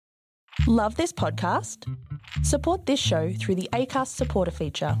Love this podcast? Support this show through the Acast supporter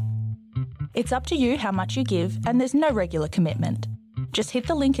feature. It's up to you how much you give, and there's no regular commitment. Just hit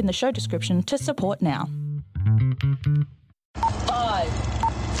the link in the show description to support now. 5,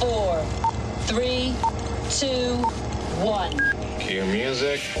 4, 3, 2, 1. Cue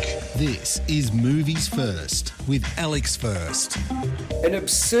music. This is Movies First with Alex First. An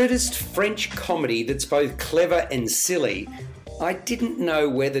absurdist French comedy that's both clever and silly. I didn't know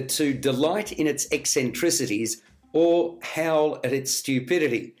whether to delight in its eccentricities or howl at its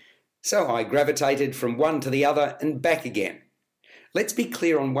stupidity. So I gravitated from one to the other and back again. Let's be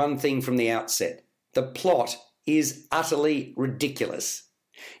clear on one thing from the outset. The plot is utterly ridiculous.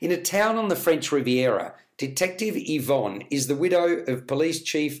 In a town on the French Riviera, Detective Yvonne is the widow of Police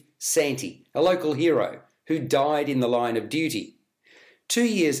Chief Santi, a local hero, who died in the line of duty. 2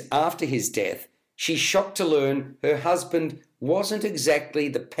 years after his death, she's shocked to learn her husband wasn't exactly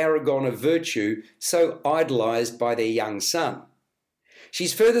the paragon of virtue so idolised by their young son.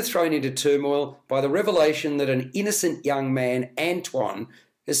 She's further thrown into turmoil by the revelation that an innocent young man, Antoine,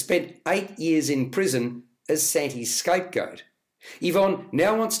 has spent 8 years in prison as Santi's scapegoat. Yvonne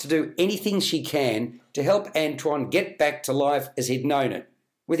now wants to do anything she can to help Antoine get back to life as he'd known it,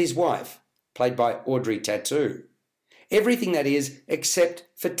 with his wife, played by Audrey Tautou. Everything, that is, except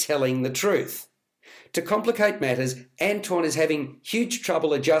for telling the truth. To complicate matters, Antoine is having huge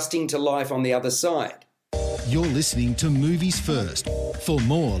trouble adjusting to life on the other side. You're listening to Movies First. For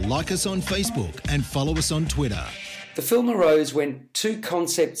more, like us on Facebook and follow us on Twitter. The film arose when two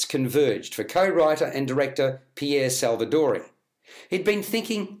concepts converged for co-writer and director Pierre Salvadori. He'd been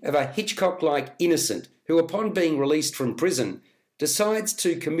thinking of a Hitchcock-like innocent who, upon being released from prison, decides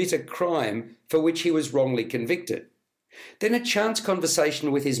to commit a crime for which he was wrongly convicted. Then a chance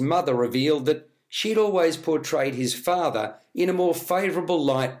conversation with his mother revealed that she'd always portrayed his father in a more favourable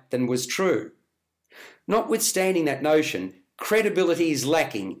light than was true. Notwithstanding that notion, credibility is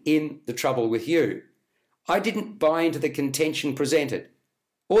lacking in The Trouble with You. I didn't buy into the contention presented,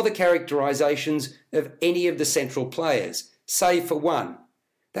 or the characterisations of any of the central players, save for one.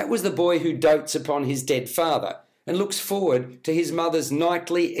 That was the boy who dotes upon his dead father and looks forward to his mother's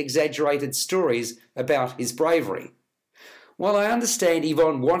nightly exaggerated stories about his bravery. While I understand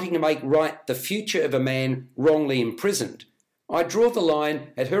Yvonne wanting to make right the future of a man wrongly imprisoned, I draw the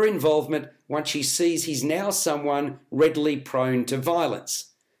line at her involvement once she sees he's now someone readily prone to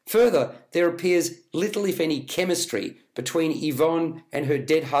violence. Further, there appears little, if any, chemistry between Yvonne and her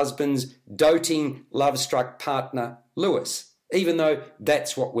dead husband's doting, love-struck partner, Louis, even though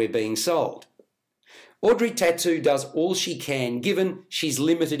that's what we're being sold. Audrey Tautou does all she can, given she's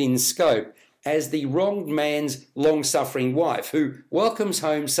limited in scope, as the wronged man's long-suffering wife, who welcomes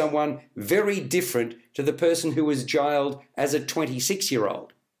home someone very different to the person who was jailed as a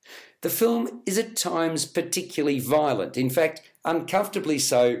 26-year-old. The film is at times particularly violent, in fact, uncomfortably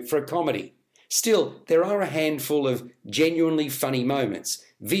so for a comedy. Still, there are a handful of genuinely funny moments,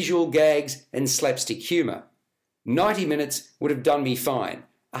 visual gags and slapstick humour. 90 minutes would have done me fine.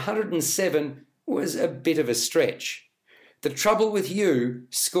 107 was a bit of a stretch. The Trouble with You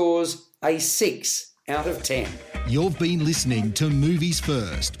scores a 6 out of 10. You've been listening to Movies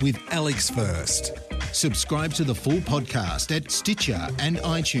First with Alex First. Subscribe to the full podcast at Stitcher and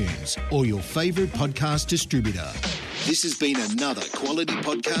iTunes or your favourite podcast distributor. This has been another quality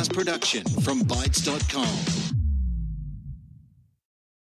podcast production from Bytes.com.